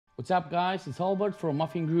What's up guys, it's Albert from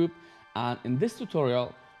Muffin Group, and in this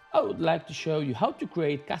tutorial I would like to show you how to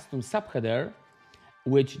create custom subheader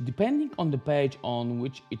which, depending on the page on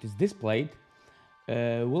which it is displayed,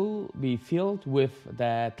 will be filled with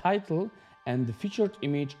the title and the featured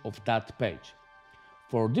image of that page.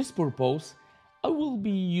 For this purpose I will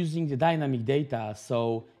be using the dynamic data,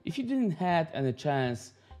 so if you didn't have any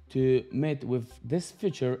chance to meet with this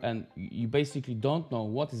feature and you basically don't know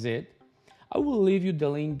what is it, I will leave you the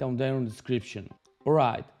link down there in the description.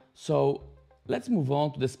 Alright, so let's move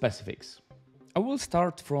on to the specifics. I will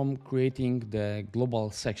start from creating the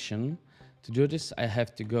global section. To do this I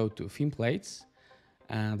have to go to templates,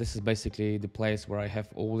 and this is basically the place where I have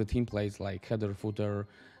all the templates like header, footer,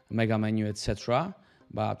 mega menu, etc.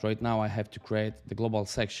 But right now I have to create the global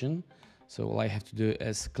section, so all I have to do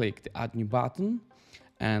is click the add new button,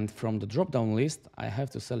 and from the drop down list I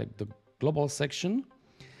have to select the global section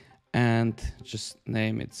and just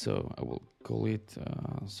name it, so I will call it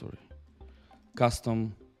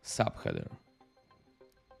custom subheader.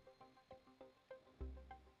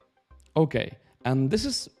 Okay, and this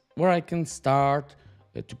is where I can start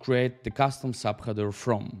to create the custom subheader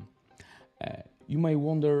from. You may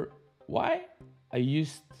wonder why I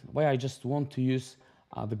just want to use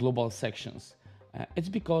the global sections. It's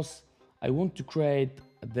because I want to create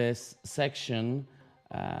this section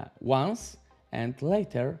once and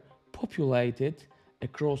later populate it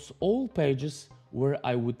across all pages where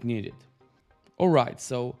I would need it. Alright,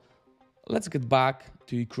 so let's get back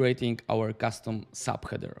to creating our custom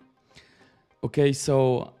subheader. Okay,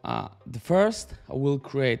 so the first I will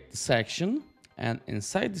create the section, and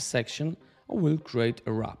inside the section I will create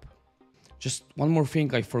a wrap. Just one more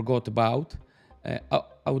thing I forgot about.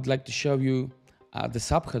 I would like to show you the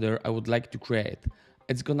subheader I would like to create.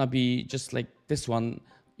 It's gonna be just like this one.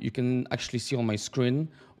 You can actually see on my screen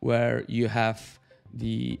where you have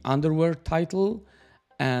the underwear title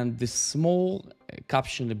and the small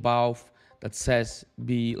caption above that says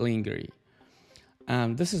 "Be Lingerie."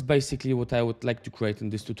 And this is basically what I would like to create in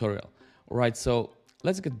this tutorial. Alright, so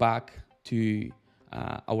let's get back to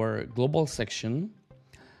our global section.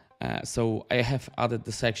 So I have added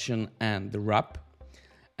the section and the wrap,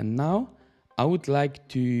 and now I would like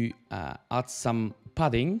to add some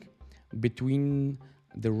padding between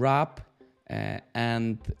the wrap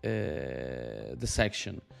and the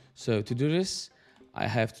section. So to do this I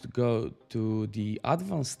have to go to the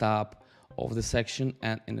advanced tab of the section,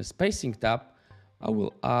 and in the spacing tab I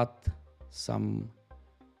will add some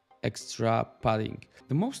extra padding.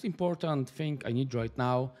 The most important thing I need right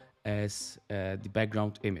now is the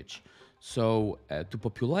background image. So to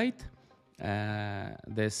populate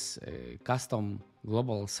this custom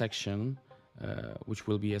global section, which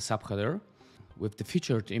will be a subheader with the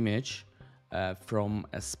featured image from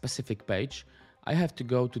a specific page, I have to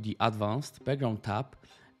go to the advanced background tab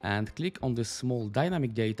and click on the small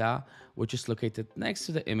dynamic data, which is located next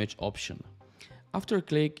to the image option. After a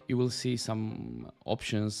click, you will see some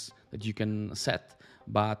options that you can set,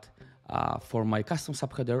 but for my custom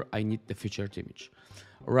subheader, I need the featured image.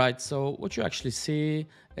 Right, so what you actually see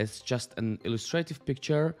is just an illustrative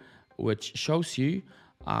picture which shows you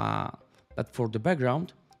that for the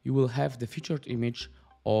background, you will have the featured image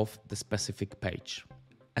of the specific page.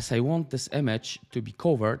 As I want this image to be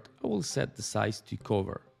covered, I will set the size to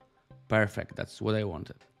cover. Perfect, that's what I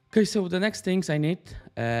wanted. Okay, so the next things I need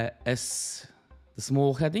is the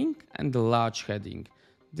small heading and the large heading.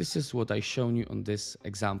 This is what I shown you on this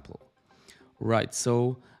example. Right,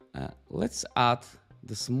 so let's add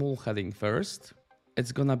the small heading first.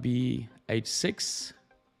 It's gonna be H6.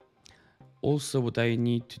 Also what I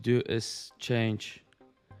need to do is change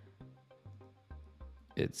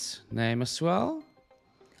its name as well.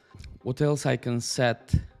 What else I can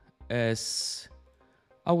set is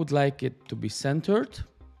I would like it to be centered.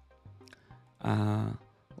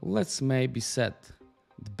 Let's maybe set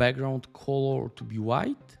the background color to be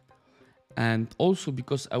white, and also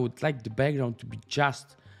because I would like the background to be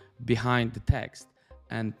just behind the text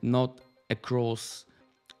and not across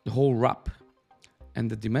the whole wrap. And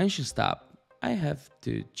the dimensions tab, I have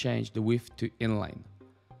to change the width to inline.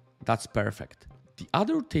 That's perfect. The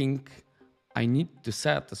other thing I need to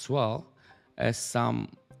set as well is some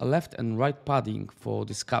left and right padding for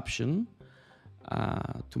this caption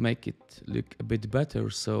to make it look a bit better.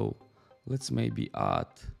 So let's maybe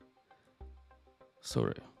add,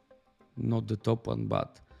 not the top one,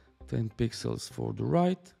 but 10 pixels for the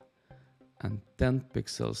right and 10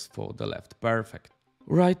 pixels for the left. Perfect.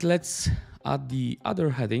 Right, let's add the other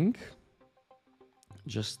heading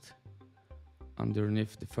just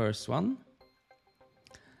underneath the first one,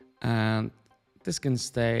 and this can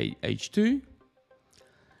stay H2.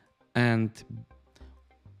 And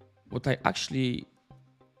what I actually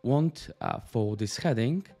want for this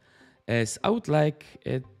heading is I would like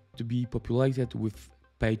it to be populated with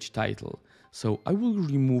page title. So I will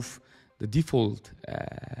remove the default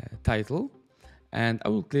title and I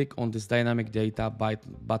will click on this dynamic data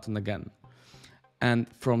button again. And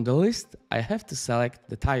from the list, I have to select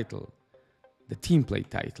the title, the template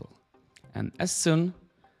title. And as soon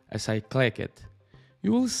as I click it,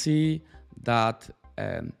 you will see that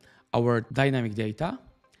our dynamic data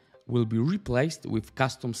will be replaced with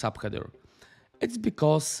custom subheader. It's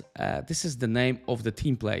because this is the name of the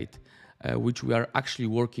template which we are actually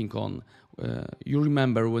working on. You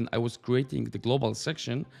remember when I was creating the global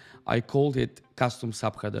section, I called it custom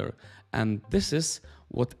subheader, and this is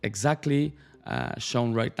what exactly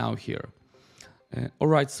shown right now here.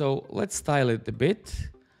 Alright, so let's style it a bit.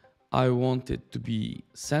 I want it to be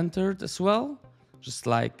centered as well, just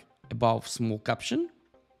like above small caption.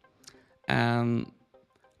 And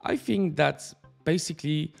I think that's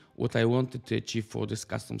basically what I wanted to achieve for this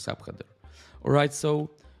custom subheader. Alright,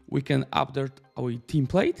 so we can update our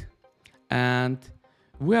template and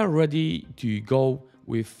we are ready to go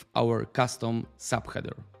with our custom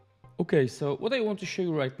subheader. Okay, so what I want to show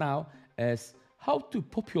you right now is how to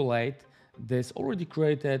populate this already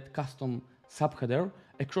created custom subheader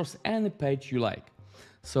across any page you like.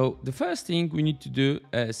 So the first thing we need to do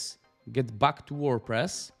is get back to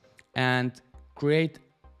WordPress and create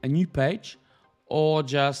a new page, or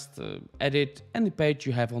just edit any page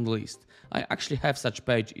you have on the list. I actually have such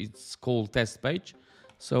page, it's called test page.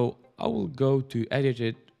 So I will go to edit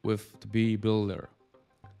it with the B Builder.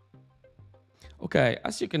 Okay,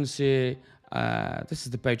 as you can see, this is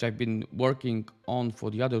the page I've been working on for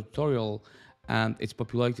the other tutorial, and it's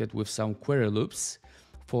populated with some query loops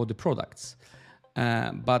for the products.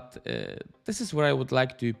 But this is where I would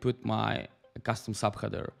like to put my custom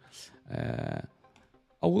subheader.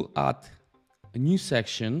 I will add a new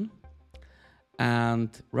section, and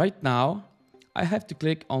right now I have to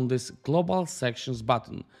click on this global sections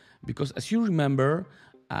button because, as you remember,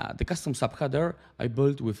 the custom subheader I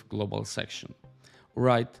built with global section.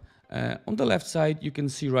 Right, on the left side you can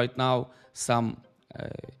see right now some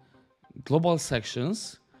global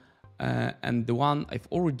sections, and the one I've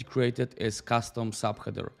already created is custom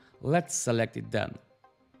subheader. Let's select it then.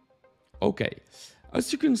 Okay,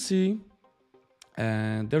 as you can see,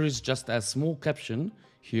 there is just a small caption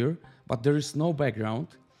here, but there is no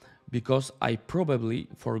background because I probably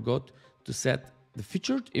forgot to set the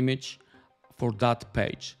featured image for that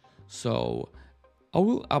page. So I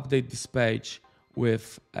will update this page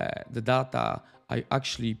with the data I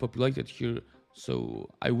actually populated here, so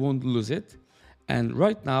I won't lose it. And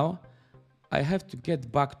right now I have to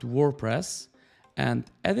get back to WordPress and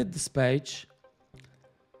edit this page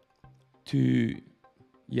to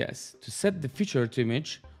set the featured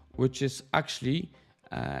image, which is actually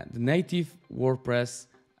the native WordPress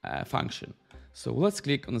function. So let's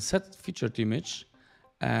click on set featured image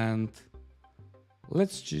and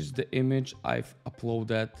let's choose the image I've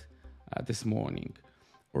uploaded this morning.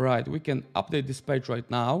 All right, we can update this page right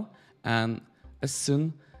now, and as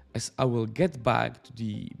soon as I will get back to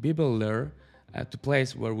the Builder, to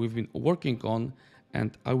place where we've been working on,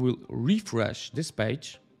 and I will refresh this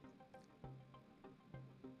page,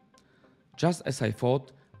 just as I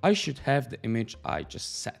thought, I should have the image I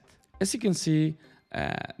just set. As you can see,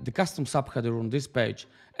 the custom subheader on this page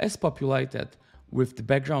is populated with the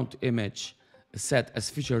background image set as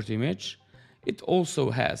featured image. It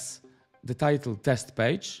also has the title test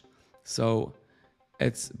page, so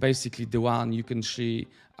it's basically the one you can see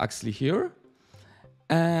actually here.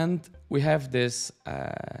 And we have this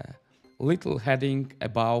little heading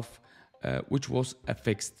above, which was a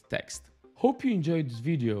fixed text. Hope you enjoyed this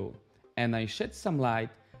video and I shed some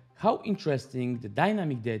light how interesting the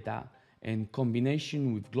dynamic data in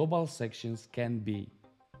combination with global sections can be.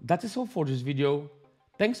 That is all for this video.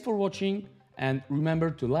 Thanks for watching, and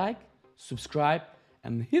remember to like, subscribe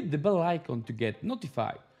and hit the bell icon to get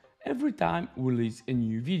notified every time we release a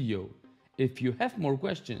new video. If you have more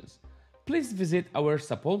questions, please visit our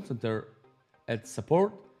support center at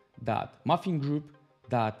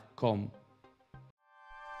support.muffingroup.com.